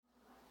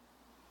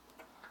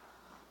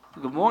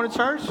Good morning,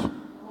 church.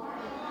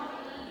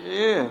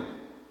 Yeah.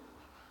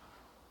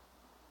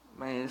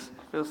 Man, it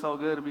feels so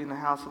good to be in the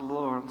house of the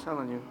Lord, I'm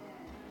telling you.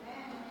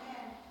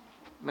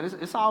 Man,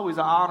 it's always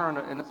an honor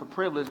and it's a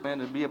privilege, man,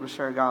 to be able to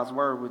share God's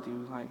word with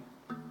you. Like,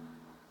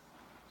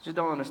 just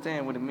don't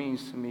understand what it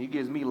means to me. It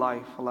gives me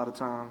life a lot of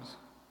times.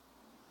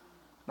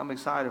 I'm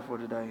excited for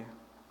today.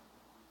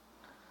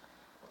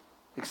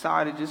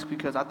 Excited just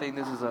because I think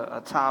this is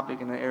a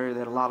topic in an area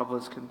that a lot of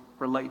us can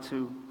relate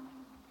to.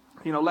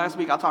 You know, last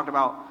week I talked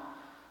about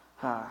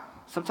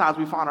sometimes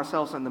we find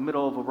ourselves in the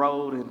middle of a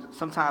road, and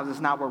sometimes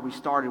it's not where we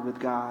started with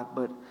God,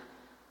 but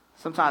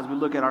sometimes we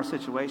look at our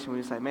situation and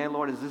we say, man,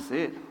 Lord, is this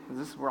it? Is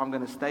this where I'm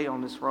going to stay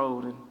on this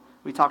road? And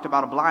we talked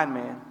about a blind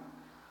man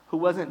who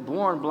wasn't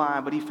born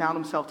blind, but he found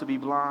himself to be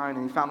blind,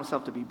 and he found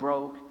himself to be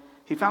broke.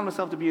 He found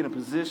himself to be in a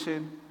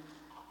position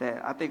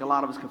that I think a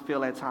lot of us can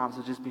feel at times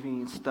of just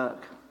being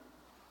stuck.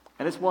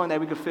 And it's one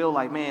that we could feel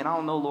like, man, I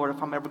don't know, Lord,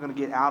 if I'm ever going to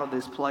get out of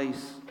this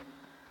place.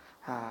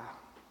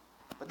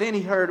 But then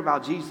he heard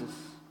about Jesus,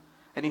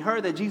 and he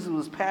heard that Jesus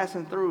was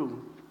passing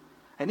through.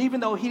 And even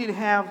though he didn't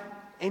have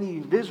any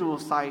visual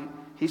sight,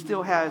 he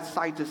still had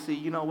sight to see,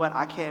 you know what,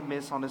 I can't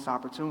miss on this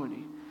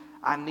opportunity.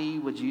 I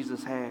need what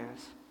Jesus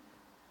has.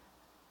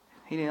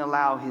 He didn't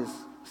allow his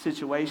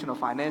situation of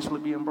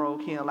financially being broke.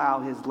 He didn't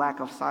allow his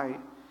lack of sight.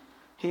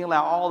 He didn't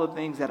allow all the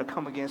things that have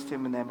come against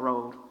him in that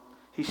road.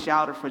 He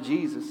shouted for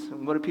Jesus.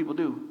 And what do?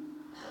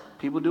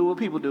 People do what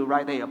people do,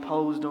 right? They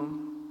opposed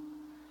him.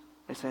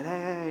 They said,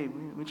 hey,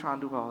 we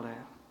trying to do all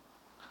that.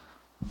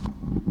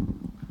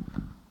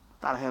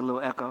 Thought I had a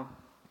little echo.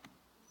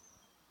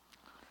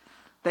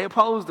 They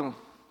opposed him.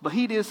 But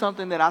he did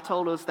something that I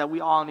told us that we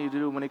all need to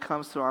do when it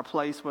comes to our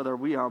place, whether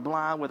we are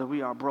blind, whether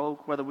we are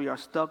broke, whether we are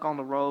stuck on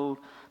the road.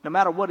 No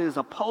matter what is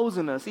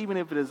opposing us, even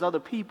if it is other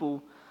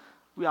people,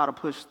 we ought to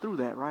push through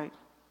that, right?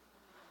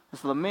 And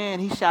so the man,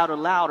 he shouted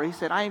louder. He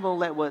said, I ain't going to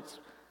let what's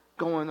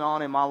going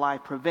on in my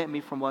life prevent me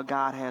from what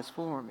God has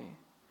for me.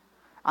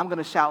 I'm going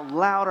to shout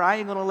louder. I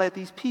ain't going to let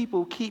these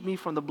people keep me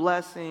from the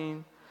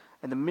blessing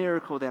and the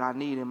miracle that I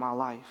need in my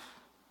life.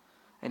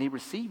 And he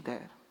received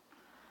that.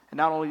 And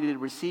not only did he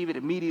receive it,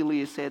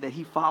 immediately it said that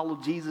he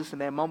followed Jesus in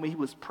that moment. He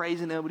was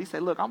praising him, but he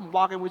said, look, I'm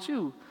walking with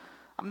you.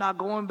 I'm not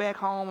going back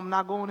home. I'm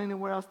not going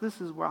anywhere else. This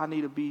is where I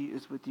need to be,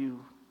 is with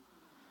you.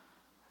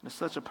 And it's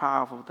such a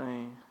powerful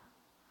thing.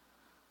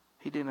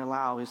 He didn't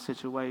allow his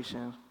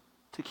situation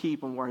to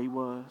keep him where he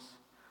was.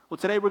 Well,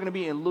 today we're going to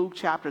be in Luke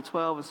chapter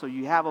 12, and so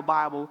you have a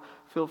Bible,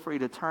 feel free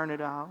to turn it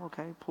out,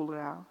 okay, pull it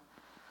out.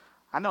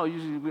 I know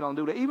usually we don't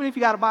do that. Even if you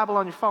got a Bible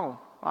on your phone,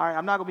 all right,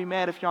 I'm not going to be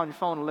mad if you're on your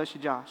phone unless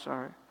you're Josh, all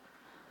right?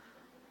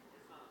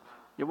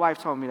 Your wife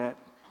told me that.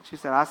 She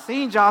said, I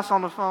seen Josh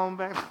on the phone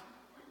back.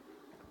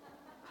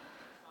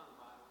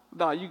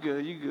 No, you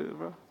good,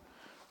 bro.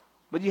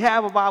 But you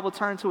have a Bible,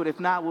 turn to it. If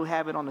not, we'll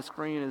have it on the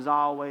screen as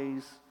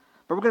always.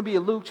 But we're going to be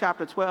in Luke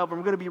chapter 12, and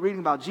we're going to be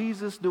reading about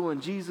Jesus doing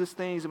Jesus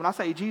things. And when I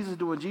say Jesus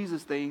doing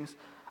Jesus things,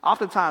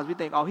 oftentimes we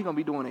think, oh, he's going to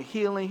be doing a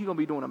healing. He's going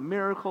to be doing a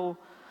miracle.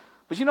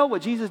 But you know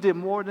what? Jesus did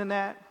more than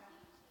that.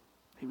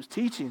 He was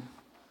teaching.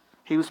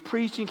 He was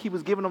preaching. He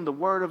was giving them the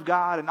word of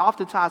God. And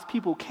oftentimes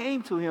people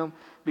came to him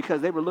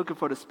because they were looking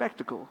for the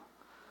spectacle.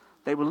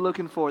 They were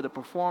looking for the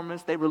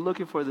performance. They were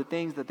looking for the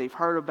things that they've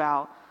heard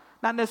about.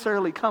 Not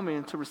necessarily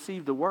coming to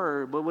receive the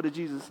word, but what did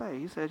Jesus say?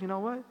 He said, you know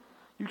what?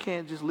 You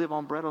can't just live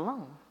on bread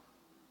alone.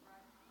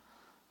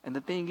 And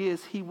the thing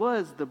is, he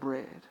was the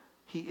bread.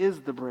 He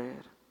is the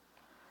bread.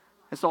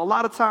 And so a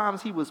lot of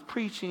times he was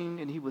preaching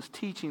and he was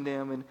teaching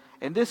them. And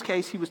in this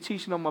case, he was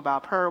teaching them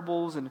about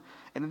parables. And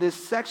in this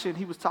section,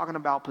 he was talking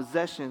about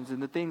possessions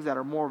and the things that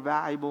are more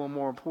valuable and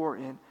more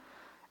important.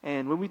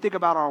 And when we think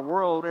about our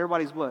world,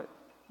 everybody's what?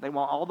 They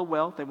want all the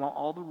wealth. They want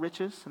all the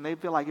riches. And they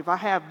feel like if I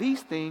have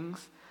these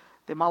things,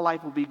 then my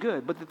life will be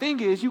good. But the thing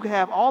is, you can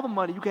have all the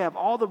money, you can have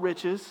all the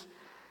riches,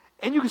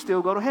 and you can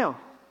still go to hell.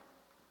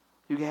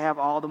 You can have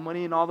all the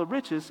money and all the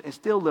riches and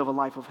still live a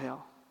life of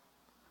hell.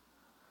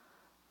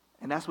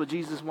 And that's what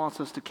Jesus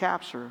wants us to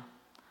capture.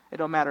 It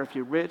don't matter if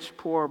you're rich,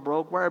 poor,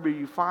 broke, wherever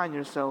you find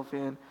yourself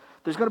in.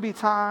 There's going to be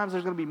times,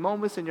 there's going to be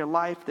moments in your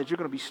life that you're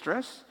going to be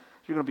stressed.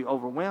 You're going to be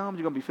overwhelmed.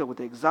 You're going to be filled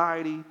with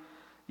anxiety.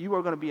 You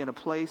are going to be in a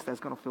place that's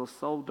going to feel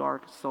so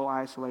dark, so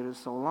isolated,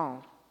 so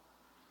alone.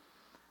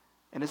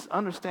 And it's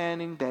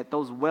understanding that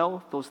those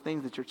wealth, those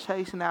things that you're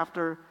chasing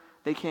after,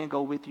 they can't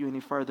go with you any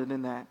further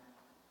than that.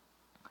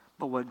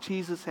 But what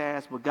Jesus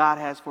has, what God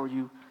has for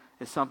you,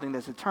 is something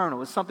that's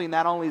eternal. It's something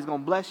not only is going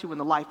to bless you in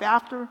the life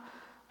after,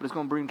 but it's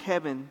going to bring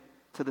heaven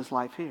to this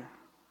life here.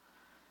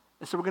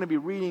 And so we're going to be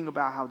reading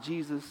about how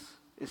Jesus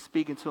is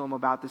speaking to him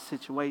about this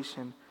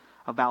situation,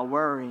 about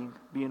worrying,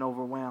 being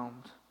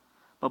overwhelmed.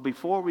 But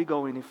before we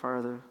go any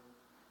further,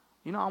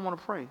 you know, I want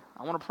to pray.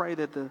 I want to pray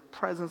that the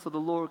presence of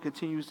the Lord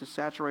continues to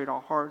saturate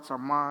our hearts, our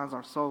minds,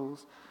 our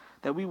souls,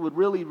 that we would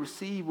really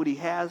receive what he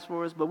has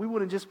for us, but we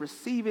wouldn't just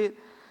receive it.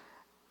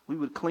 We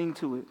would cling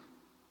to it.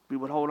 We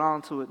would hold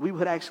on to it. We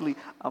would actually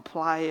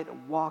apply it,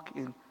 walk,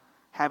 and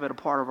have it a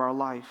part of our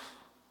life.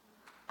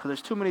 Because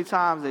there's too many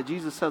times that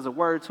Jesus says a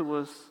word to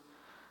us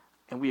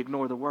and we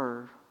ignore the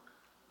word.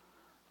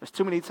 There's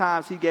too many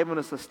times he gave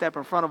us a step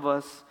in front of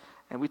us,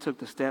 and we took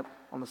the step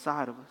on the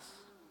side of us.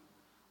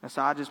 And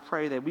so I just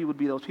pray that we would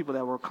be those people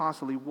that were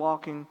constantly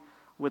walking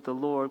with the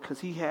Lord, because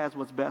he has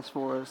what's best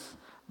for us,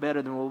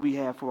 better than what we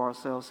have for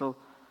ourselves. So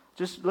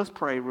just let's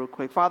pray real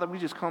quick. Father, we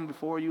just come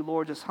before you,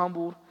 Lord, just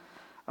humbled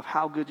of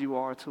how good you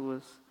are to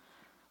us.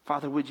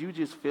 Father, would you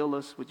just fill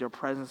us with your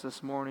presence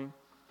this morning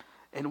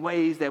in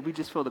ways that we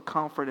just feel the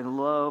comfort and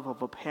love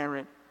of a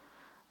parent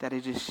that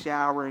is just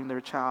showering their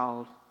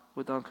child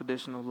with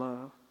unconditional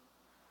love.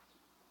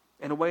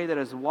 In a way that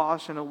is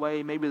washing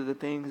away maybe the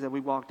things that we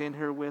walked in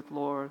here with,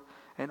 Lord,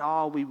 and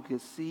all we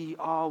could see,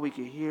 all we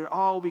could hear,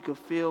 all we could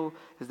feel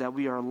is that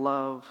we are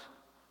loved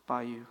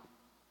by you.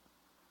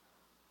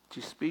 Would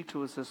you speak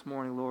to us this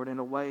morning, Lord, in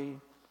a way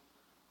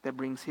that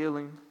brings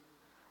healing,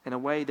 in a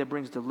way that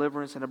brings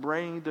deliverance, in a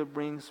way that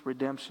brings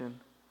redemption,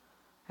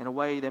 in a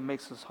way that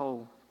makes us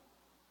whole.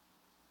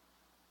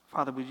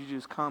 Father, would you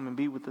just come and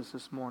be with us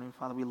this morning?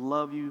 Father, we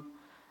love you.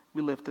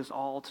 We lift this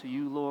all to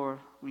you, Lord.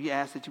 We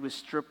ask that you would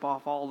strip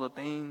off all the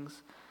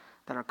things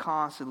that are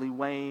constantly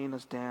weighing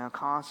us down,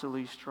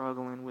 constantly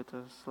struggling with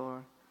us,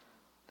 Lord,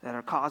 that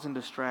are causing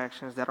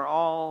distractions, that are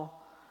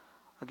all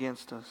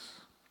against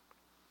us.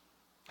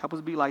 Help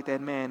us be like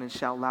that man and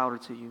shout louder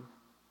to you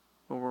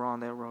when we're on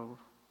that road,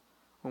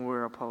 when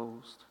we're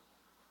opposed.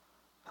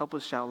 Help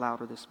us shout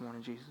louder this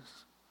morning,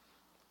 Jesus.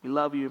 We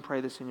love you and pray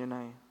this in your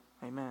name.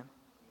 Amen.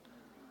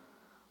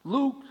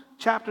 Luke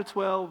chapter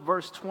 12,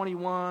 verse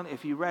 21.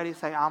 If you're ready,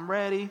 say, I'm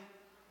ready.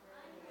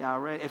 Y'all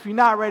ready? If you're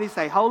not ready,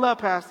 say, hold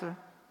up, Pastor.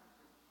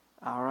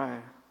 All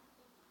right.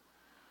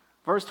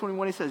 Verse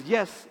 21, he says,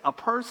 yes, a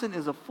person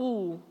is a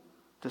fool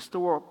to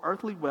store up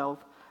earthly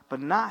wealth, but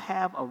not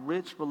have a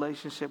rich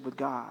relationship with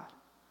God.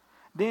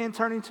 Then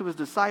turning to his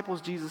disciples,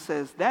 Jesus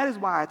says, that is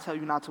why I tell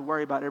you not to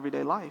worry about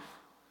everyday life,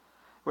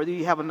 whether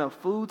you have enough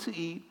food to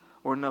eat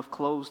or enough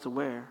clothes to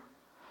wear.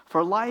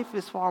 For life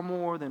is far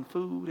more than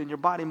food, and your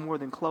body more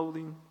than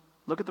clothing.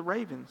 Look at the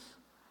ravens.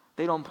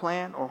 They don't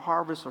plant or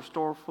harvest or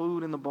store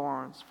food in the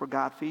barns, for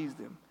God feeds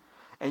them.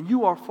 And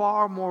you are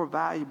far more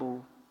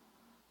valuable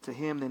to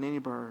him than any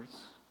birds.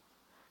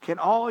 Can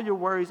all your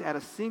worries add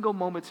a single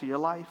moment to your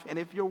life? And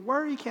if your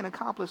worry can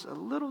accomplish a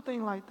little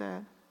thing like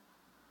that,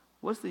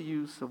 what's the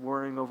use of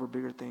worrying over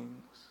bigger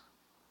things?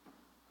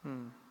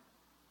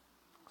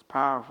 It's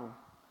powerful.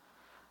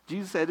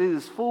 Jesus said it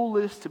is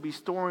foolish to be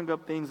storing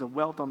up things of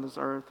wealth on this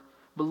earth,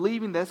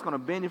 believing that's going to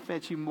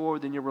benefit you more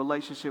than your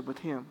relationship with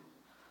him.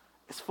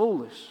 It's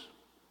foolish.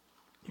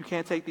 You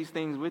can't take these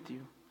things with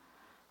you.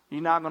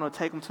 You're not going to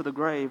take them to the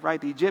grave,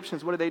 right? The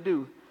Egyptians, what did they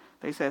do?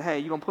 They said, hey,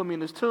 you're going to put me in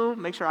this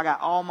tomb, make sure I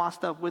got all my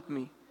stuff with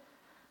me.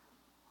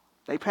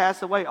 They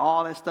passed away,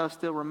 all that stuff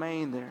still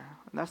remained there.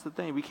 And that's the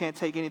thing. We can't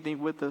take anything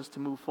with us to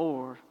move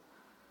forward.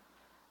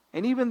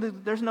 And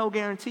even there's no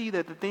guarantee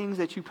that the things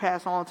that you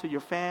pass on to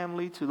your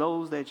family, to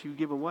those that you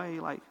give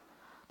away, like,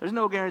 there's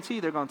no guarantee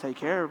they're going to take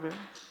care of it.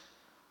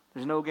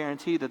 There's no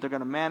guarantee that they're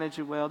going to manage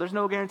it well. There's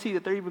no guarantee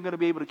that they're even going to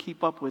be able to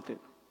keep up with it.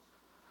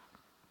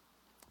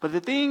 But the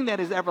thing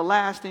that is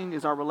everlasting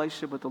is our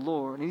relationship with the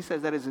Lord. And he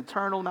says that is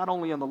eternal, not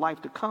only in the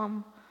life to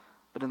come,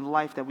 but in the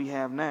life that we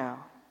have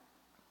now.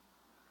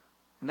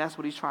 And that's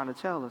what he's trying to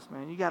tell us,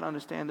 man. You got to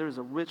understand there's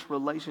a rich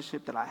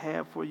relationship that I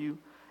have for you,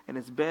 and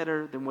it's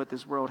better than what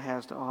this world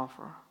has to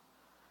offer.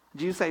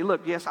 Jesus say,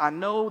 look, yes, I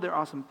know there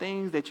are some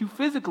things that you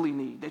physically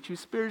need, that you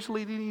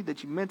spiritually need,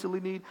 that you mentally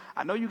need.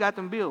 I know you got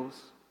them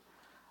bills.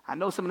 I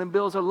know some of them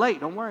bills are late.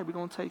 Don't worry, we're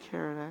going to take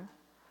care of that.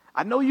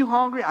 I know you're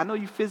hungry. I know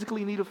you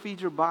physically need to feed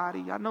your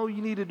body. I know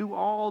you need to do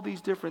all these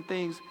different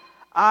things.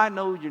 I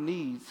know your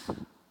needs,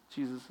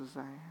 Jesus is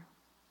saying.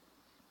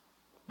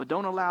 But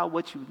don't allow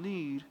what you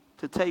need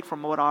to take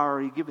from what I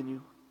already given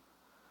you.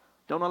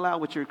 Don't allow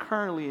what you're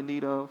currently in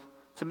need of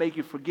to make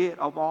you forget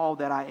of all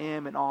that I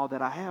am and all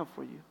that I have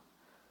for you.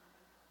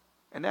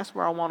 And that's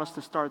where I want us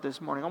to start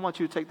this morning. I want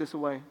you to take this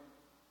away.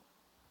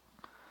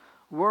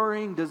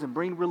 Worrying doesn't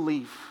bring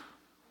relief.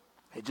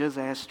 It just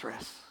adds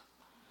stress.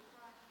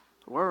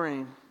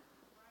 Worrying,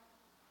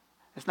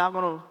 it's not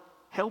going to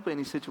help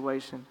any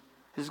situation.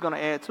 It's going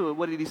to add to it.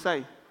 What did he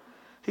say?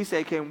 He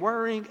said, can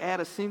worrying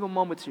add a single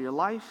moment to your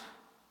life?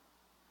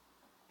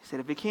 He said,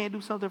 if it can't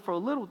do something for a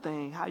little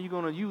thing, how are you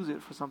going to use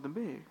it for something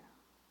big?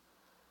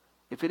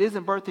 If it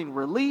isn't birthing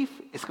relief,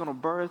 it's going to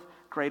birth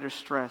greater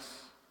stress.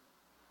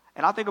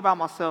 And I think about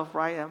myself,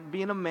 right?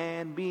 Being a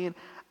man, being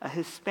a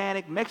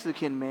Hispanic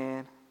Mexican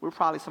man, we're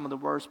probably some of the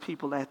worst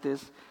people at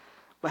this.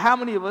 But how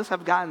many of us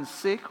have gotten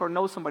sick or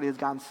know somebody has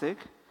gotten sick?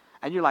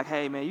 And you're like,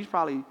 hey, man, you should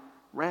probably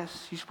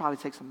rest. You should probably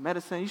take some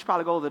medicine. You should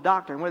probably go to the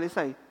doctor. And what do they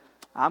say?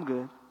 I'm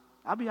good.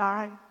 I'll be all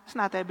right. It's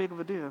not that big of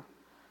a deal.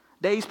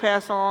 Days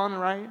pass on,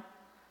 right?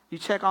 You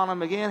check on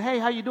them again. Hey,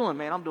 how you doing,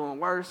 man? I'm doing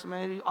worse,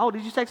 man. Oh,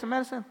 did you take some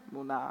medicine?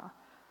 Well, nah. Did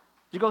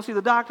you go see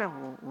the doctor?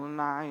 Well,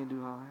 nah, I ain't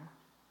do all right.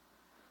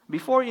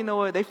 Before you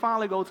know it, they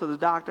finally go to the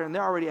doctor, and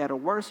they're already at a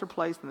worse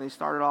place than they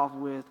started off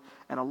with.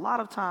 And a lot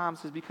of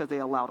times it's because they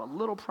allowed a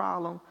little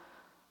problem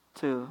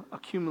to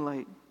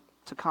accumulate,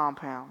 to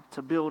compound,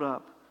 to build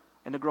up,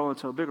 and to grow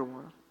into a bigger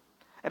one.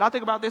 And I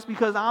think about this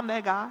because I'm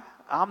that guy.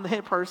 I'm the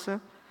head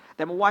person.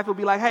 That my wife will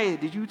be like, hey,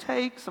 did you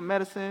take some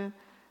medicine?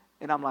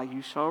 And I'm like,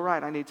 you sure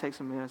right, I need to take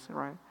some medicine,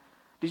 right?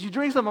 Did you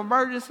drink some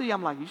emergency?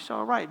 I'm like, you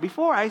sure right.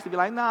 Before, I used to be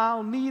like, nah, I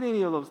don't need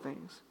any of those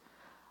things.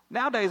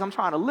 Nowadays, I'm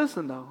trying to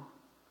listen, though,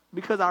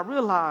 because I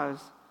realize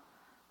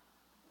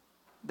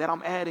that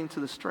I'm adding to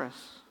the stress.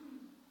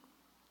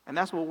 And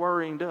that's what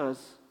worrying does.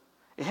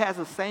 It has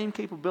the same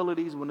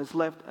capabilities when it's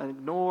left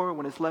ignored,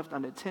 when it's left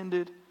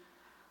unattended,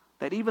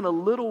 that even a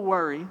little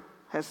worry,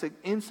 as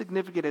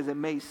insignificant as it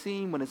may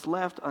seem, when it's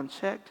left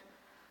unchecked,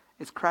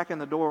 it's cracking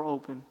the door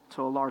open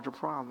to a larger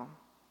problem.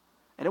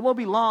 And it won't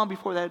be long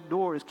before that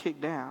door is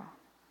kicked down.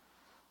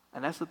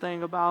 And that's the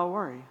thing about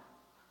worry.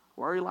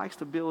 Worry likes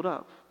to build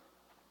up.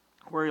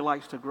 Worry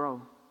likes to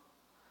grow.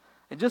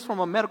 And just from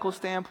a medical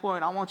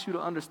standpoint, I want you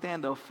to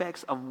understand the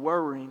effects of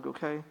worrying,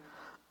 okay?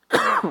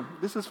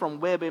 This is from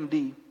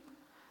WebMD.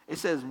 It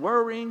says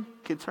worrying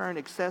can turn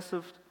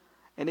excessive,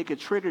 and it could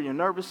trigger your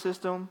nervous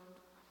system.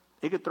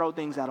 It could throw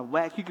things out of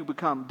whack. You could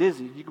become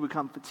dizzy. You could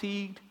become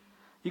fatigued.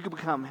 You could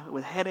become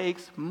with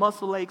headaches,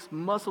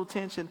 muscle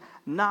tension,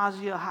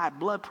 nausea, high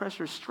blood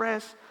pressure,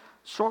 stress,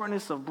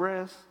 shortness of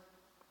breath.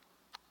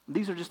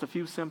 These are just a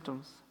few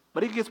symptoms.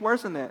 But it gets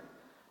worse than that.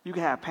 You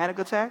can have panic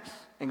attacks,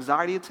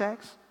 anxiety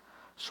attacks,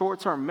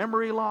 short-term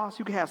memory loss.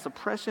 You can have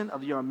suppression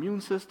of your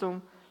immune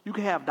system. You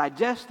can have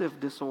digestive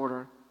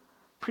disorder,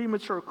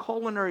 premature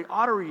coronary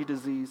artery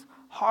disease,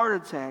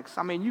 heart attacks.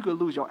 I mean, you could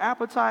lose your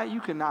appetite. You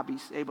cannot be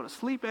able to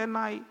sleep at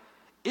night.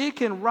 It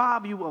can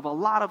rob you of a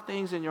lot of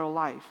things in your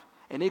life,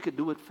 and it could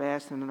do it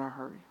fast and in a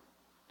hurry.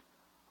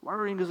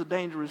 Worrying is a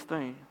dangerous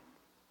thing.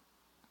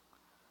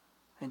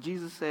 And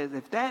Jesus says,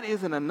 if that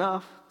isn't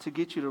enough to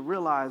get you to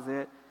realize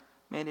that,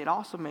 man, it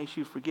also makes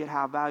you forget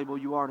how valuable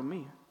you are to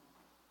me.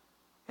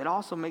 It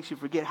also makes you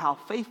forget how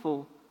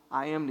faithful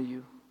I am to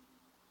you.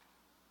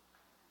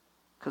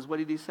 Because what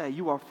did he say?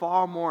 You are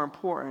far more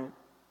important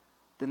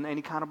than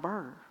any kind of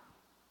bird.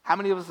 How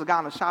many of us have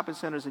gone to shopping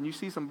centers and you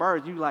see some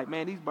birds, you're like,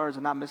 man, these birds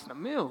are not missing a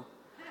meal.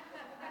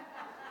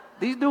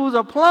 These dudes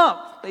are plump.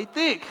 They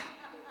thick.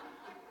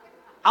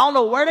 I don't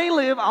know where they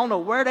live. I don't know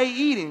where they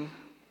eating.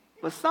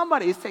 But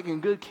somebody is taking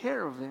good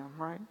care of them,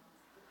 right?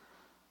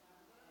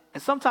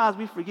 And sometimes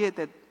we forget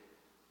that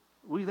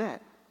we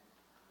that.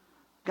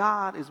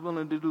 God is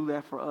willing to do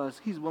that for us.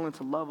 He's willing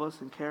to love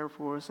us and care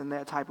for us in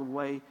that type of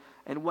way,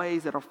 in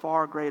ways that are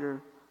far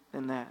greater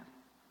than that.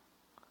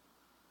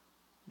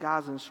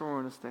 God's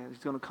ensuring us that. He's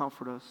going to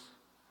comfort us,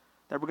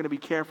 that we're going to be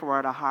careful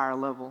at a higher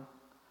level.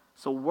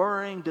 So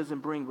worrying doesn't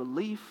bring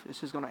relief.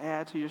 It's just going to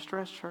add to your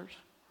stress, church.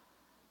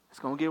 It's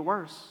going to get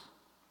worse.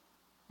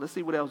 Let's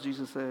see what else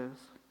Jesus says.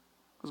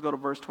 Let's go to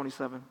verse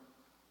 27.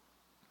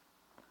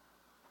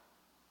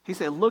 He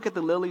said, look at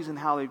the lilies and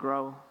how they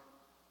grow.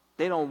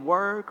 They don't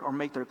work or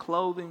make their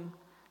clothing,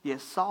 yet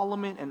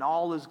Solomon in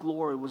all his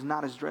glory was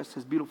not as dressed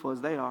as beautiful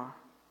as they are.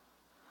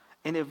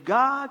 And if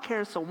God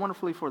cares so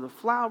wonderfully for the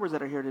flowers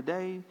that are here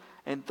today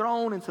and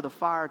thrown into the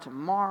fire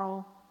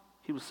tomorrow,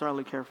 he will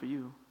certainly care for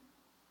you.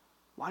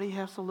 Why do you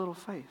have so little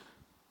faith?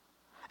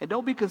 And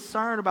don't be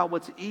concerned about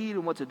what to eat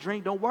and what to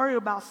drink. Don't worry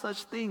about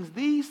such things.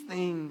 These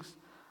things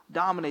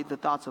dominate the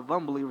thoughts of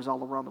unbelievers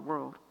all around the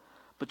world.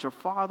 But your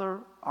Father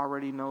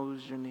already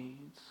knows your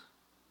needs.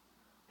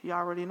 He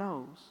already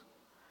knows.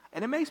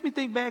 And it makes me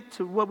think back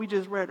to what we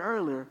just read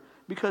earlier.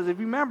 Because if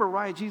you remember,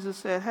 right, Jesus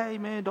said, hey,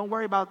 man, don't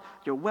worry about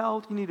your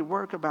wealth. You need to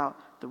work about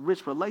the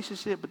rich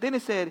relationship. But then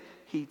it said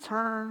he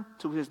turned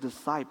to his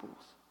disciples.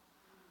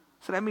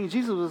 So that means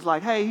Jesus was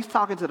like, hey, he's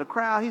talking to the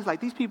crowd. He's like,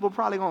 these people are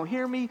probably going to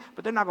hear me,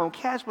 but they're not going to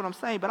catch what I'm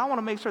saying. But I want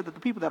to make sure that the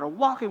people that are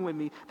walking with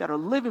me, that are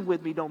living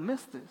with me, don't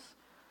miss this.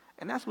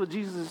 And that's what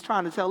Jesus is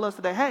trying to tell us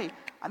today. Hey,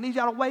 I need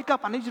y'all to wake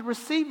up. I need you to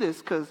receive this,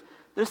 because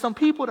there's some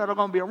people that are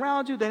going to be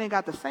around you. They ain't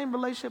got the same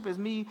relationship as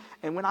me.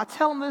 And when I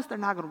tell them this, they're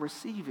not going to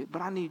receive it.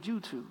 But I need you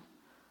to.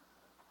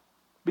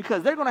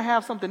 Because they're going to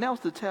have something else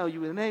to tell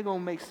you, and it ain't going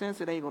to make sense.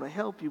 It ain't going to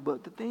help you.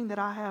 But the thing that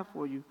I have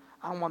for you,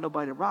 I don't want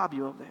nobody to rob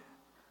you of that.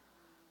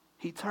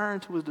 He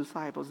turned to his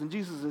disciples, and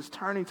Jesus is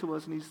turning to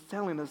us, and he's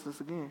telling us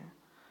this again.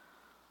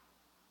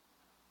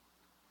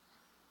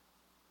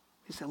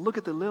 He said, look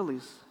at the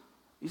lilies.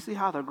 You see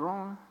how they're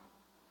growing?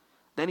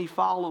 Then he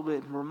followed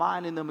it,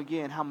 reminding them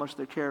again how much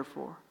they're cared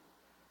for.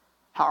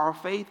 How our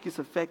faith gets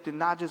affected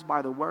not just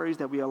by the worries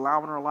that we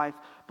allow in our life,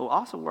 but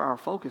also where our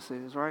focus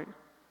is, right?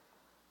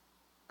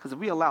 Because if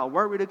we allow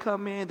worry to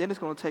come in, then it's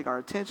going to take our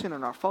attention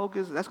and our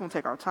focus. That's going to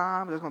take our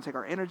time. That's going to take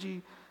our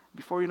energy.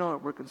 Before you know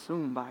it, we're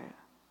consumed by it.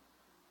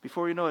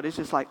 Before you know it, it's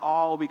just like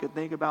all we can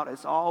think about.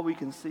 It's all we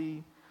can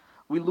see.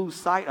 We lose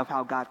sight of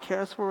how God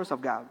cares for us,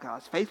 of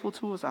God's faithful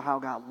to us, of how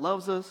God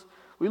loves us.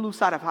 We lose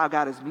sight of how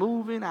God is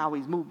moving, how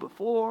he's moved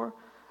before,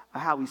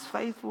 how he's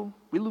faithful.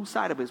 We lose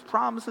sight of his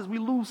promises. We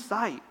lose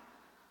sight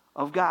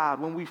of God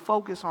when we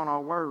focus on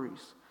our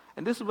worries.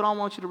 And this is what I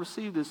want you to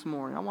receive this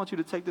morning. I want you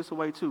to take this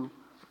away too.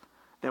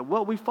 That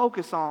what we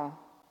focus on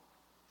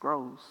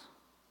grows.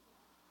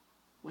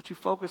 What you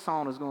focus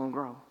on is going to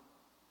grow.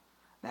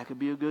 That could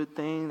be a good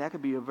thing. That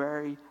could be a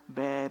very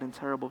bad and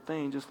terrible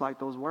thing, just like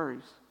those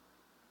worries.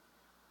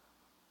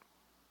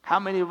 How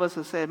many of us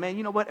have said, man,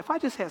 you know what? If I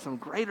just had some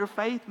greater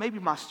faith, maybe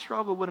my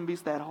struggle wouldn't be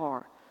that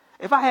hard.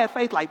 If I had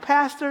faith like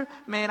Pastor,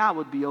 man, I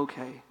would be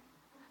okay.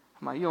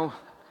 I'm like, you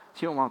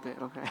don't want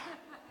that, okay?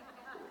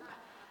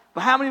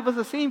 But how many of us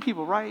have seen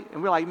people, right?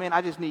 And we're like, man,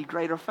 I just need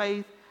greater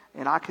faith,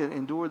 and I could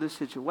endure this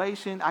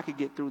situation. I could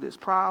get through this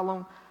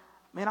problem.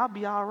 Man, I'll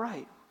be all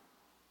right.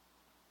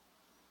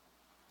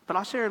 But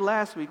I shared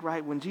last week,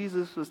 right, when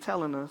Jesus was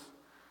telling us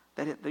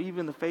that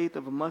even the faith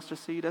of a mustard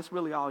seed, that's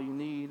really all you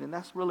need, and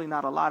that's really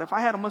not a lot. If I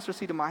had a mustard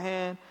seed in my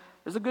hand,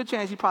 there's a good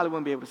chance you probably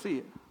wouldn't be able to see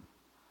it.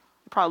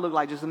 It probably looked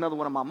like just another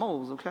one of my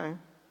moles, okay?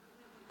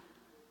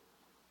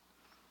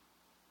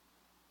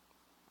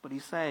 But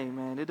he's saying,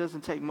 man, it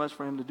doesn't take much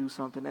for him to do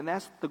something, and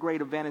that's the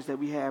great advantage that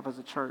we have as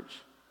a church,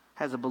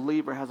 as a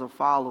believer, as a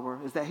follower,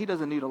 is that he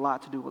doesn't need a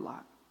lot to do a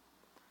lot.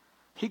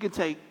 He could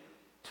take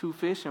 2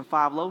 fish and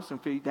 5 loaves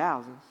and feed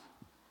thousands.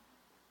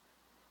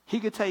 He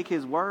could take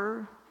his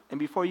word, and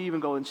before you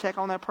even go and check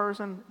on that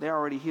person, they're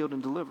already healed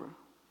and delivered.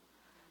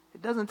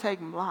 It doesn't take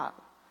a lot.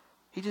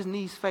 He just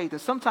needs faith. And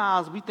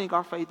sometimes we think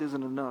our faith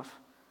isn't enough.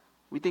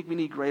 We think we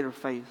need greater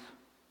faith.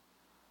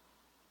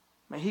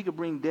 Man, he could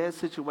bring dead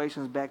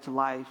situations back to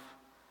life,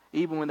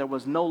 even when there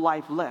was no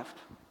life left.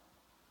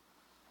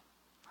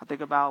 I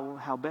think about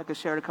how Becca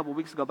shared a couple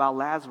weeks ago about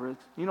Lazarus.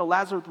 You know,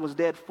 Lazarus was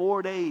dead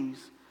 4 days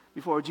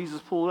before Jesus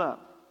pulled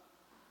up.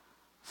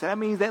 So that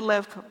means that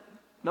left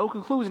no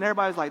conclusion.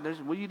 Everybody's like,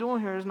 what are you doing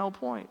here? There's no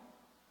point.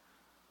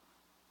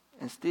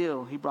 And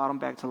still, he brought him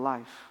back to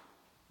life.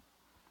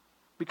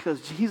 Because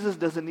Jesus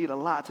doesn't need a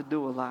lot to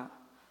do a lot.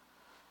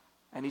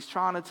 And he's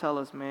trying to tell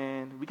us,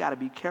 man, we got to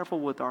be careful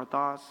with our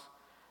thoughts.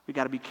 We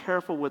got to be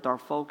careful with our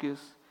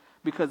focus.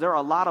 Because there are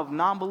a lot of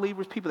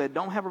non-believers, people that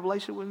don't have a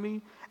relationship with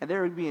me, and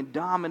they're being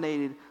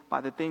dominated by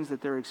the things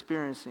that they're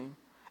experiencing.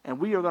 And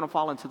we are going to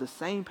fall into the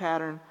same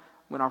pattern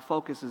when our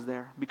focus is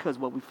there. Because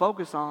what we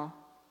focus on,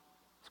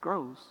 it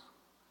grows.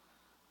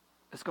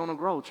 It's going to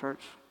grow, church.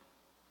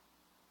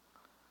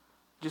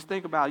 Just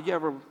think about it. You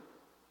ever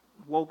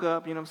woke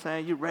up, you know what I'm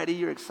saying? You're ready,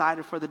 you're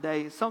excited for the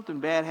day.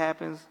 Something bad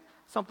happens,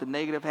 something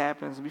negative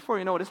happens. And before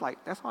you know it, it's like,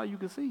 that's all you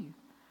can see.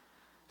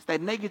 It's that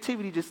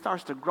negativity just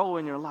starts to grow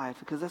in your life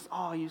because that's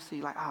all you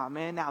see. Like,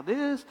 man, now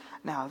this,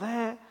 now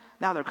that.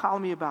 Now they're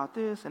calling me about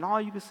this. And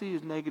all you can see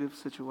is negative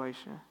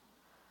situation.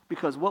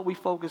 Because what we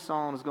focus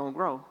on is going to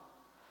grow.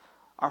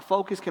 Our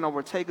focus can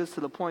overtake us to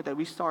the point that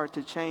we start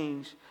to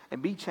change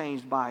and be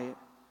changed by it.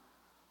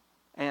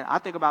 And I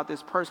think about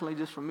this personally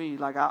just for me.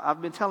 Like,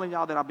 I've been telling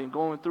y'all that I've been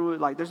going through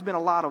it. Like, there's been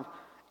a lot of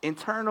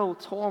internal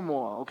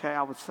turmoil, okay,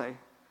 I would say,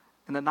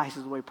 in the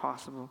nicest way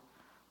possible,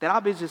 that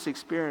I've been just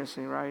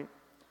experiencing, right?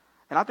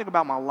 And I think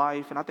about my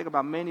life, and I think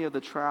about many of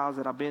the trials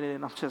that I've been in,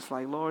 and I'm just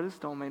like, Lord, this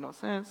don't make no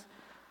sense.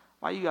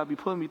 Why you got to be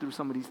putting me through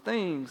some of these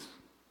things?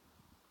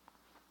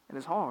 And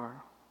it's hard.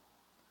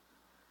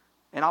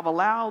 And I've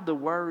allowed the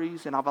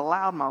worries, and I've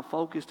allowed my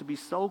focus to be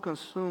so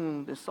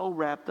consumed and so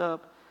wrapped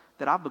up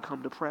that I've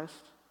become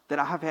depressed, that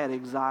I have had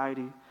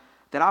anxiety,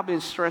 that I've been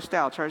stressed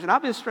out, church. And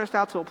I've been stressed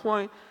out to a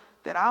point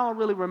that I don't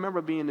really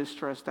remember being this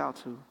stressed out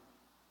to.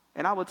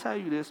 And I will tell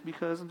you this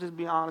because I'm just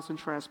being honest and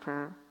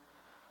transparent.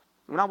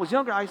 When I was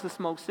younger, I used to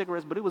smoke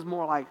cigarettes, but it was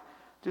more like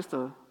just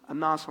a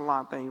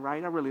nonchalant thing,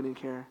 right? I really didn't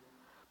care.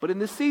 But in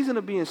this season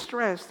of being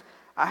stressed,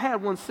 I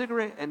had one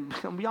cigarette, and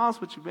I'll be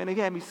honest with you, man, it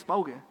had me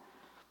smoking.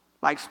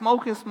 Like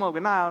smoking.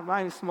 Now,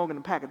 I ain't smoking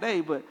a pack a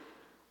day, but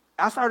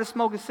I started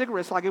smoking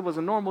cigarettes like it was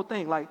a normal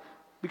thing. Like,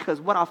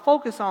 because what I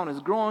focus on is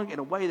growing in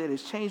a way that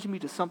is changing me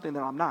to something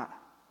that I'm not.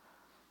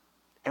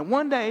 And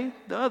one day,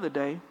 the other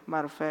day,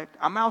 matter of fact,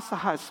 I'm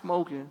outside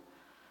smoking,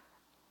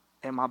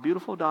 and my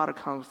beautiful daughter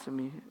comes to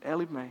me,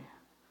 Ellie Mae.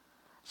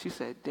 She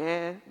said,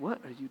 Dad,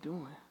 what are you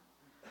doing?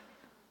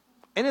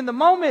 And in the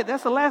moment,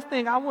 that's the last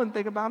thing I wouldn't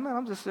think about. No,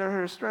 I'm just sitting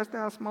here stressed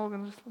out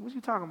smoking. What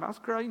you talking about? I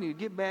said, girl, you need to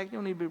get back. You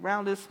don't need to be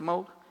around this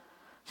smoke.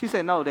 She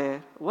said, no,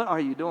 Dad, what are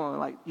you doing?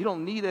 Like, you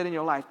don't need that in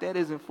your life. That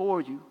isn't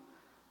for you.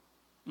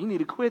 You need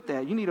to quit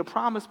that. You need to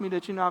promise me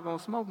that you're not going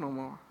to smoke no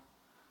more.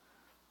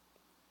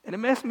 And it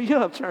messed me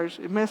up, church.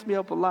 It messed me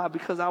up a lot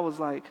because I was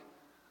like,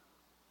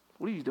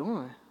 what are you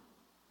doing?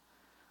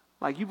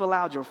 Like, you've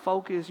allowed your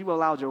focus, you've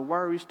allowed your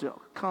worries to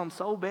come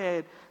so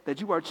bad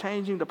that you are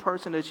changing the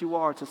person that you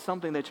are to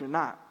something that you're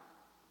not.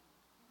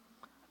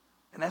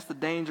 And that's the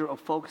danger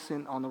of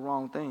focusing on the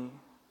wrong thing.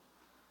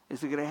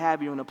 It's going to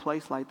have you in a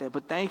place like that.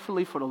 But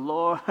thankfully for the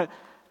Lord,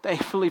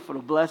 thankfully for the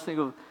blessing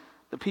of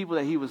the people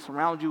that he will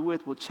surround you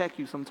with will check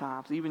you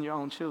sometimes, even your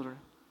own children.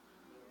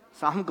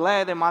 So I'm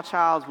glad that my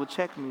child will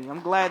check me.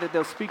 I'm glad that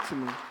they'll speak to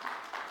me.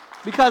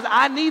 Because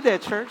I need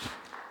that, church.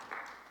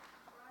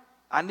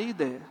 I need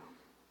that.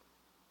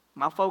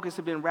 My focus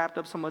had been wrapped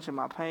up so much in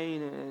my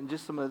pain and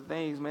just some of the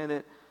things, man,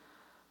 that,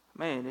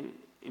 man,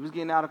 it was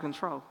getting out of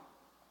control.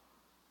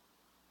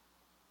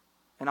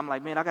 And I'm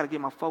like, man, I got to get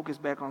my focus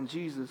back on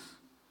Jesus.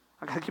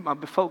 I got to get my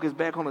focus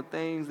back on the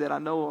things that I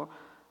know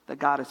that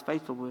God is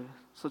faithful with.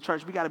 So,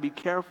 church, we got to be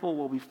careful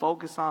what we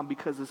focus on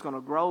because it's going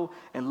to grow,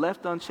 and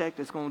left unchecked,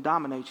 it's going to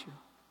dominate you.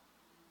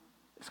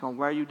 It's going to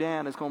wear you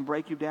down. It's going to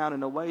break you down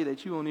in a way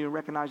that you don't even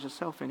recognize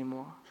yourself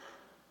anymore.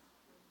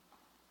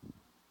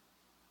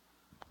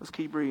 Let's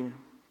keep reading.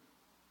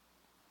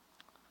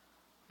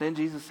 Then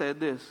Jesus said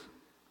this,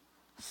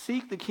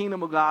 seek the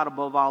kingdom of God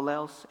above all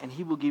else, and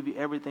he will give you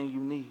everything you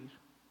need.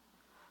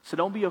 So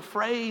don't be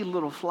afraid,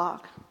 little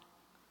flock,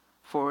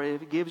 for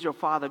it gives your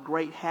Father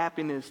great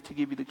happiness to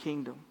give you the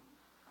kingdom.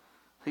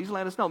 He's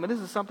letting us know, man, this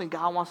is something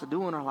God wants to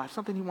do in our life,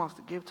 something he wants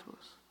to give to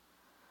us.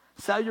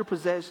 Sell your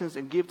possessions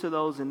and give to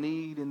those in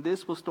need, and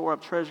this will store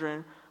up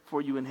treasure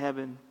for you in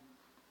heaven.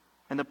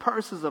 And the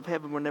purses of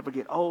heaven will never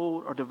get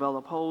old or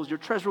develop holes. Your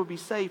treasure will be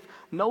safe.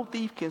 No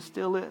thief can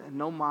steal it, and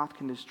no moth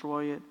can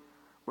destroy it.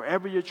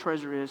 Wherever your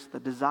treasure is, the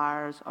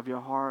desires of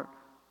your heart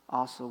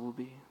also will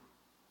be.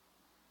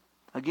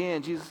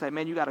 Again, Jesus said,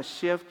 man, you got to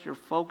shift your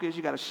focus.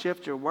 You got to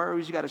shift your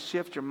worries. You got to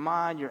shift your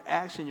mind, your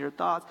action, your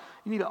thoughts.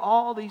 You need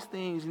all these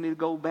things. You need to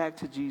go back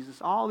to Jesus.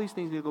 All these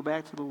things need to go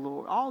back to the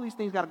Lord. All these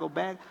things got to go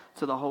back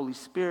to the Holy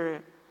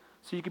Spirit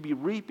so you can be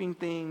reaping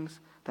things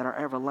that are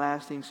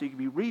everlasting, so you can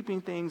be reaping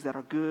things that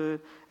are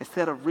good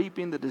instead of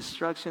reaping the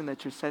destruction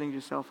that you're setting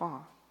yourself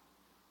on.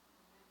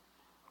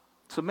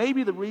 So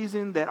maybe the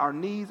reason that our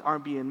needs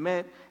aren't being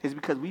met is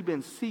because we've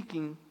been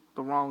seeking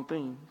the wrong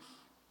things.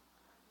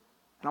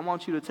 And I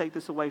want you to take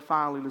this away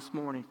finally this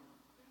morning.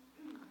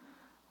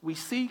 We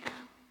seek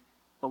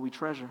what we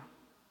treasure.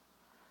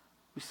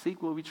 We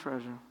seek what we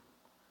treasure.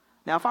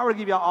 Now, if I were to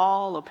give y'all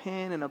all a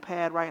pen and a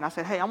pad, right, and I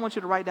said, hey, I want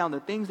you to write down the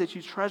things that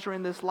you treasure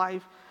in this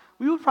life,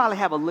 we would probably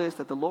have a list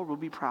that the Lord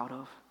would be proud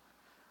of.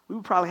 We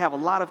would probably have a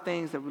lot of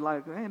things that we're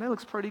like, hey, that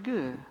looks pretty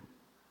good.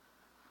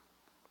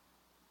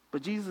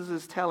 But Jesus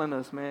is telling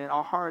us, man,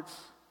 our hearts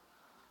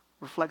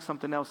reflect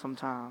something else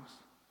sometimes.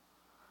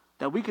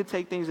 That we could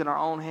take things in our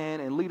own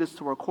hand and lead us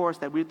to a course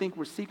that we think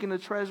we're seeking the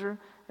treasure,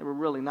 and we're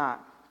really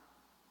not.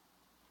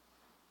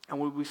 And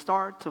when we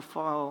start to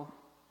fall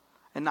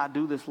and not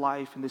do this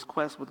life and this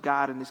quest with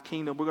God and this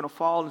kingdom, we're going to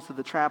fall into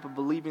the trap of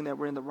believing that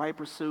we're in the right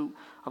pursuit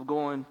of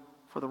going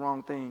for the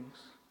wrong things.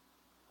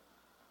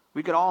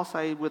 We could all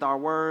say with our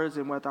words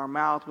and with our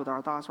mouth, with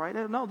our thoughts, right?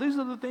 No, these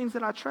are the things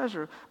that I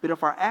treasure. But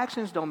if our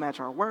actions don't match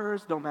our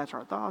words, don't match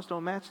our thoughts,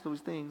 don't match those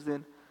things,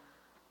 then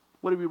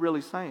what are we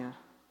really saying?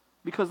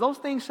 Because those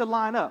things should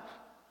line up.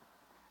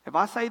 If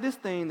I say this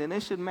thing, then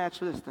it should match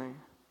this thing.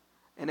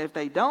 And if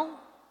they don't,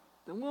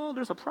 then, well,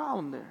 there's a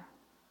problem there.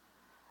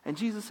 And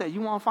Jesus said, you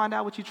want to find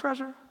out what you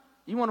treasure?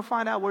 You want to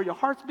find out where your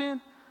heart's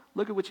been?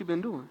 Look at what you've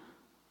been doing.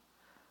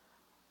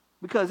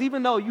 Because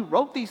even though you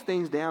wrote these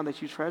things down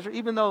that you treasure,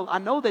 even though I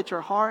know that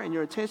your heart and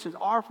your intentions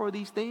are for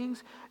these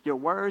things, your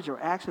words,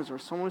 your actions are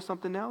showing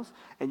something else,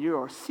 and you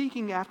are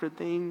seeking after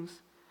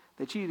things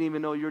that you didn't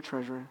even know you're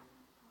treasuring.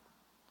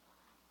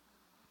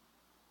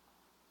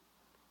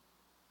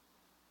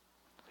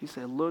 He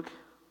said, look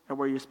at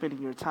where you're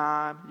spending your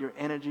time, your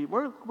energy,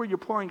 where you're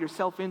pouring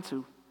yourself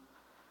into.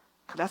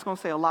 Because that's going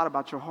to say a lot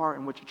about your heart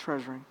and what you're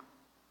treasuring.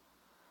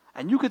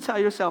 And you could tell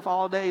yourself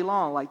all day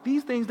long, like,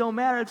 these things don't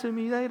matter to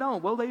me. They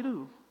don't. Well, they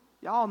do.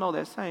 Y'all know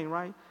that saying,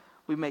 right?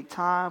 We make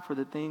time for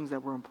the things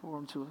that were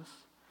important to us.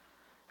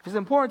 If it's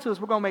important to us,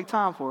 we're going to make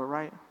time for it,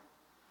 right?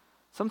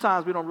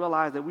 Sometimes we don't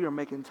realize that we are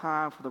making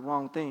time for the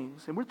wrong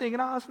things. And we're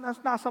thinking, oh, that's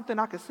not something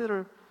I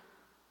consider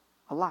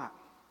a lot.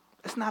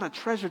 It's not a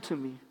treasure to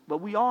me.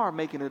 But we are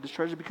making it a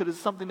treasure because it's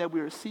something that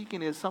we are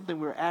seeking. It's something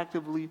we're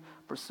actively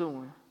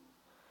pursuing.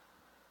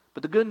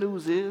 But the good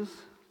news is,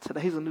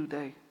 today's a new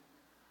day.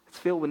 It's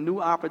filled with new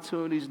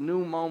opportunities,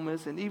 new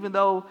moments. And even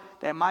though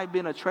that might have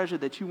been a treasure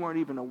that you weren't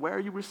even aware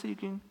you were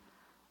seeking,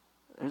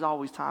 there's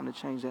always time to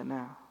change that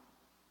now.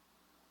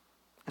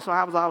 And so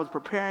as I was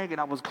preparing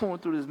and I was going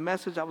through this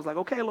message, I was like,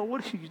 okay, Lord,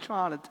 what are you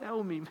trying to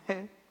tell me,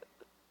 man?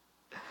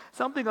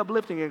 Something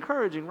uplifting,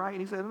 encouraging, right?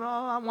 And he said, no,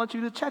 I want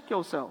you to check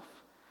yourself.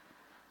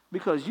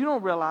 Because you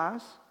don't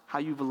realize how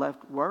you've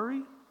left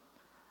worry,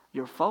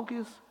 your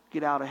focus,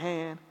 get out of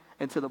hand,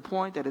 and to the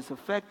point that it's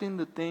affecting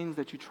the things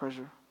that you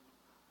treasure.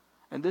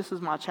 And this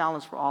is my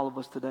challenge for all of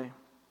us today.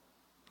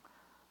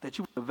 That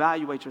you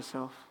evaluate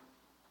yourself.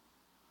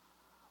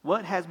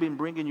 What has been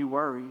bringing you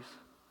worries?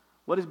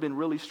 What has been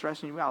really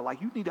stressing you out?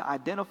 Like, you need to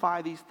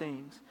identify these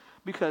things.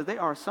 Because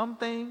there are some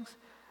things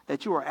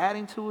that you are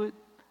adding to it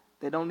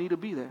that don't need to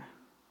be there.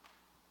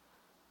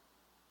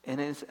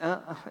 And it's,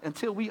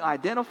 until we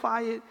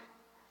identify it,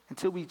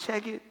 until we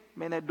check it,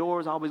 man, that door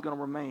is always going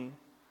to remain.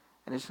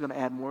 And it's going to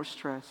add more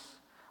stress,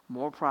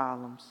 more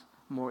problems,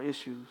 more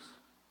issues.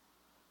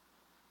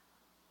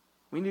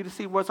 We need to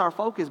see what's our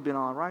focus been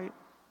on, right?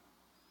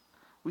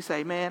 We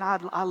say, man,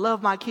 I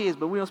love my kids,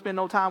 but we don't spend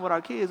no time with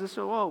our kids. It's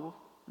so, oh,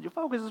 your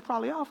focus is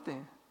probably off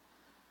then.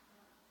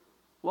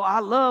 Well, I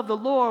love the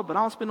Lord, but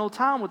I don't spend no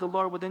time with the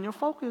Lord. Well, then your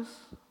focus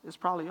is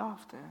probably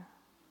off then.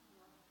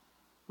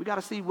 We got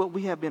to see what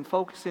we have been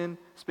focusing,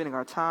 spending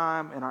our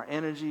time and our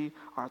energy,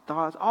 our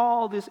thoughts,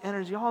 all this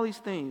energy, all these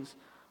things.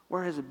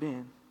 Where has it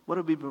been? What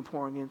have we been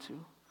pouring into?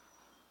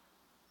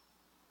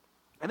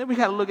 And then we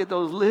got to look at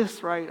those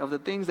lists, right, of the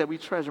things that we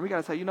treasure. We got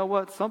to say, you know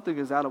what? Something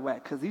is out of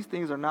whack because these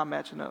things are not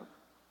matching up.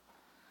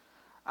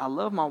 I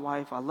love my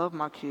wife. I love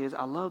my kids.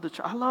 I love the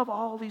church. I love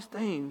all these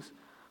things.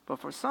 But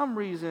for some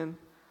reason,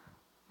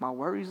 my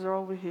worries are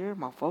over here.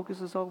 My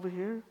focus is over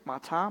here. My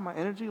time, my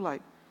energy,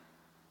 like,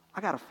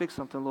 I got to fix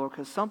something, Lord,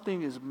 because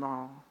something is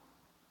wrong.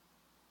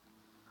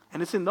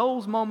 And it's in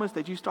those moments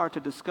that you start to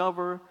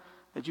discover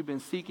that you've been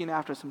seeking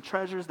after some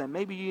treasures that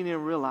maybe you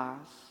didn't realize.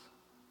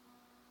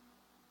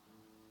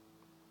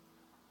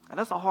 And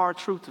that's a hard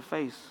truth to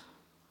face.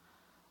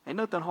 Ain't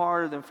nothing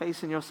harder than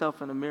facing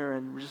yourself in the mirror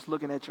and just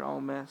looking at your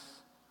own mess.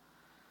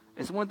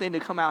 It's one thing to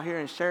come out here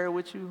and share it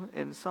with you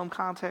in some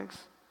context,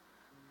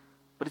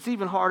 but it's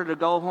even harder to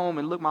go home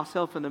and look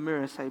myself in the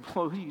mirror and say,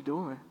 boy, what are you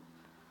doing?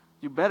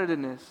 You're better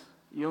than this.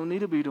 You don't need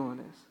to be doing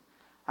this.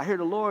 I hear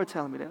the Lord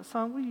telling me that.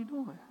 Son, what are you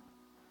doing?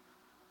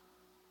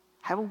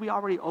 Haven't we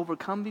already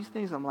overcome these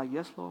things? I'm like,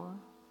 yes, Lord.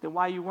 Then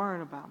why are you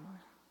worrying about me?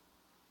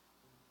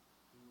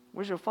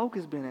 Where's your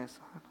focus been at,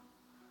 son?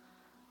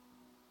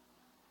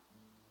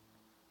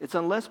 It's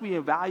unless we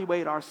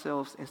evaluate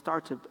ourselves and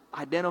start to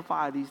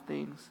identify these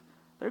things,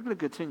 they're going to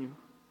continue.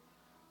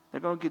 They're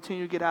going to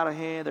continue to get out of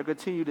hand. They're going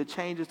to continue to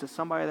change us to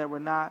somebody that we're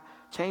not,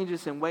 change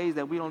us in ways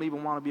that we don't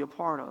even want to be a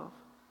part of.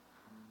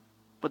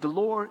 But the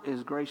Lord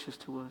is gracious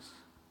to us,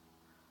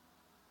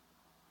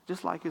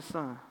 just like his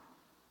son.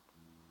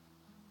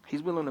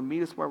 He's willing to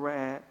meet us where we're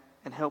at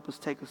and help us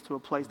take us to a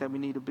place that we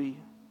need to be.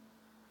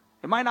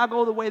 It might not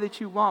go the way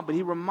that you want, but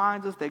he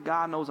reminds us that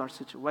God knows our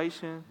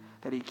situation,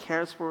 that he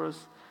cares for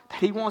us, that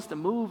he wants to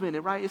move in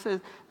it, right? It says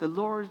the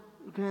Lord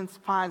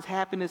finds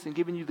happiness in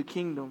giving you the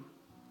kingdom.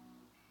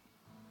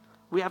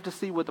 We have to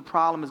see what the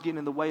problem is getting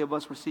in the way of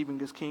us receiving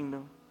this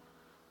kingdom.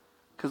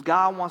 Because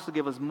God wants to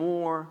give us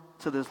more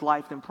to this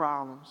life than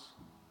problems.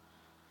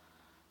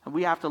 And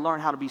we have to learn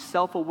how to be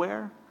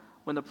self-aware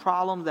when the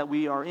problems that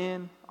we are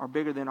in are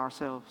bigger than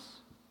ourselves.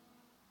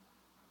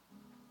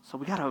 So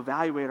we got to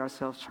evaluate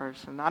ourselves, church.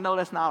 And I know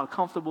that's not a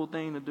comfortable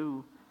thing to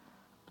do.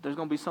 But there's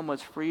going to be so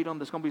much freedom.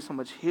 There's going to be so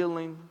much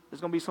healing.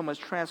 There's going to be so much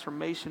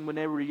transformation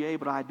whenever you're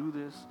able to do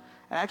this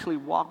and actually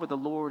walk with the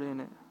Lord in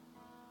it.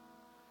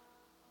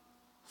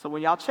 So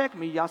when y'all check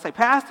me, y'all say,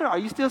 Pastor, are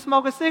you still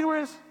smoking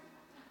cigarettes?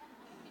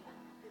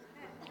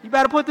 You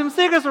better put them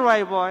cigarettes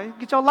away, boy.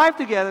 Get your life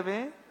together,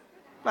 man.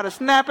 You better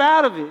snap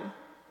out of it.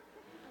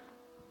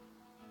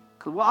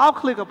 Because I'll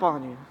click up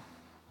on you.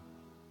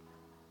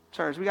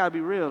 Church, we got to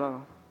be real,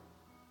 though.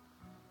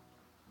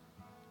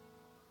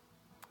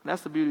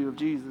 That's the beauty of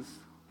Jesus,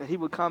 that he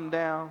would come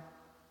down.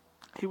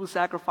 He would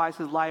sacrifice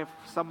his life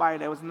for somebody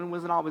that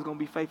wasn't always going to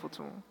be faithful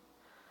to him.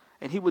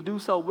 And he would do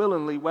so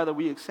willingly, whether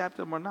we accept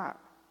him or not.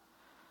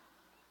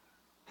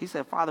 He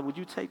said, Father, would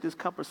you take this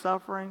cup of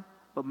suffering,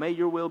 but may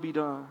your will be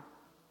done.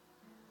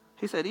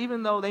 He said,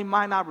 even though they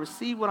might not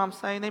receive what I'm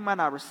saying, they might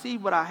not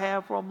receive what I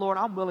have for them, Lord,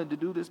 I'm willing to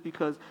do this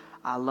because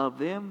I love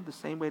them the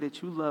same way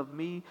that you love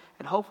me.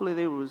 And hopefully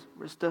they will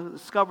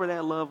discover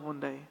that love one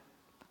day.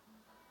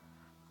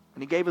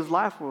 And he gave his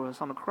life for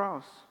us on the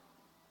cross.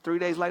 3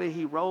 days later,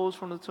 he rose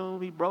from the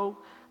tomb. He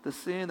broke the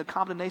sin, the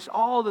condemnation,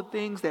 all the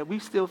things that we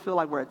still feel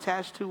like we're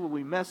attached to when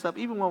we mess up,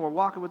 even when we're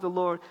walking with the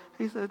Lord.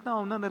 He said,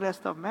 no, none of that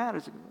stuff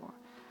matters anymore.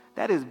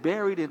 That is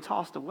buried and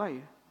tossed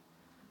away.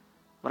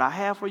 What I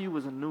have for you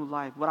is a new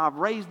life. What I've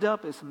raised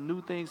up is some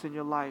new things in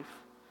your life.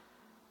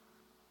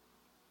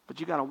 But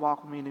you got to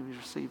walk with me and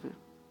receive it.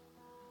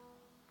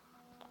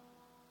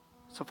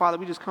 So, Father,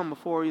 we just come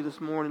before you this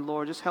morning,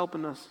 Lord, just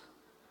helping us.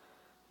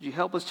 Would you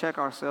help us check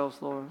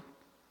ourselves, Lord?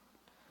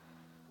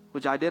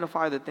 Would you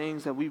identify the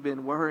things that we've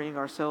been worrying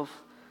ourselves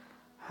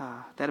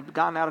that have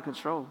gotten out of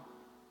control?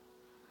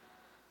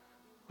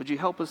 Would you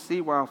help us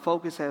see where our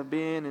focus has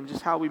been and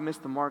just how we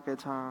missed the mark at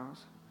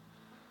times?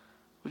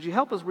 Would you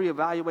help us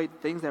reevaluate the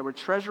things that we're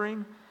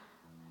treasuring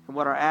and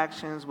what our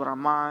actions, what our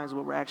minds,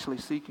 what we're actually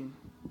seeking?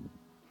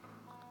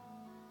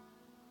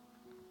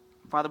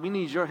 Father, we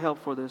need your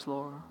help for this,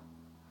 Lord.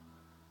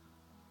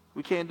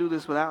 We can't do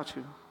this without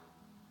you.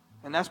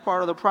 And that's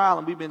part of the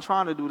problem. We've been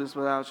trying to do this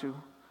without you.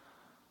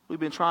 We've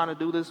been trying to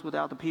do this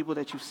without the people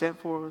that you sent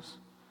for us.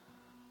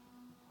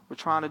 We're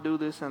trying to do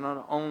this in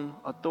our own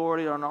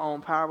authority or in our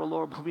own power,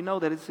 Lord. But we know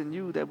that it's in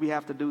you that we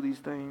have to do these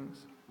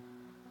things.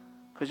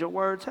 Because your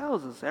word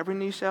tells us every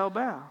knee shall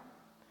bow.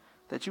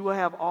 That you will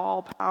have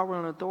all power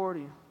and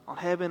authority on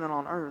heaven and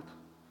on earth.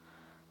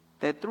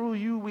 That through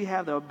you we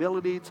have the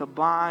ability to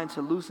bind,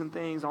 to loosen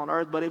things on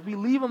earth. But if we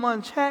leave them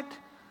unchecked,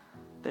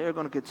 they're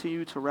going to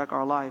continue to wreck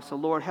our life. So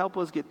Lord, help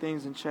us get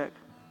things in check.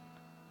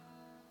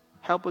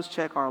 Help us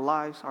check our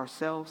lives,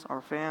 ourselves,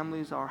 our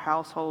families, our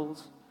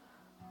households.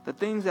 The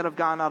things that have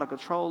gotten out of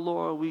control,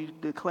 Lord, we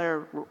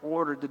declare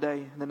order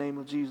today in the name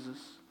of Jesus.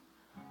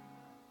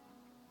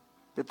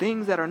 The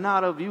things that are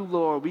not of you,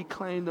 Lord, we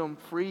claim them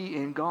free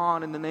and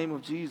gone in the name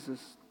of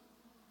Jesus.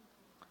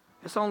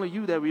 It's only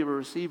you that we are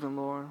receiving,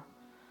 Lord.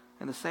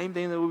 And the same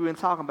thing that we've been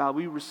talking about,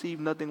 we receive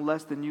nothing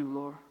less than you,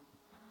 Lord.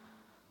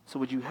 So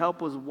would you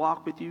help us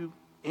walk with you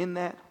in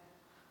that?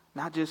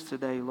 Not just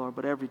today, Lord,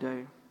 but every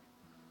day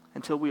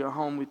until we are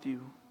home with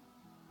you.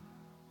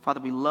 Father,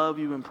 we love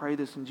you and pray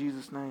this in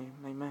Jesus' name.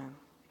 Amen.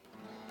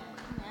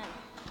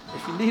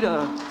 If you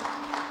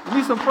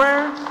need some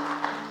prayer,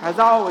 as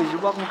always, you're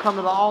welcome to come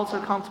to the altar,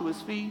 come to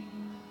his feet.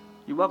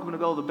 You're welcome to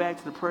go back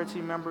to the prayer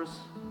team members.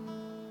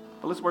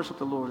 But let's worship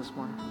the Lord this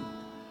morning.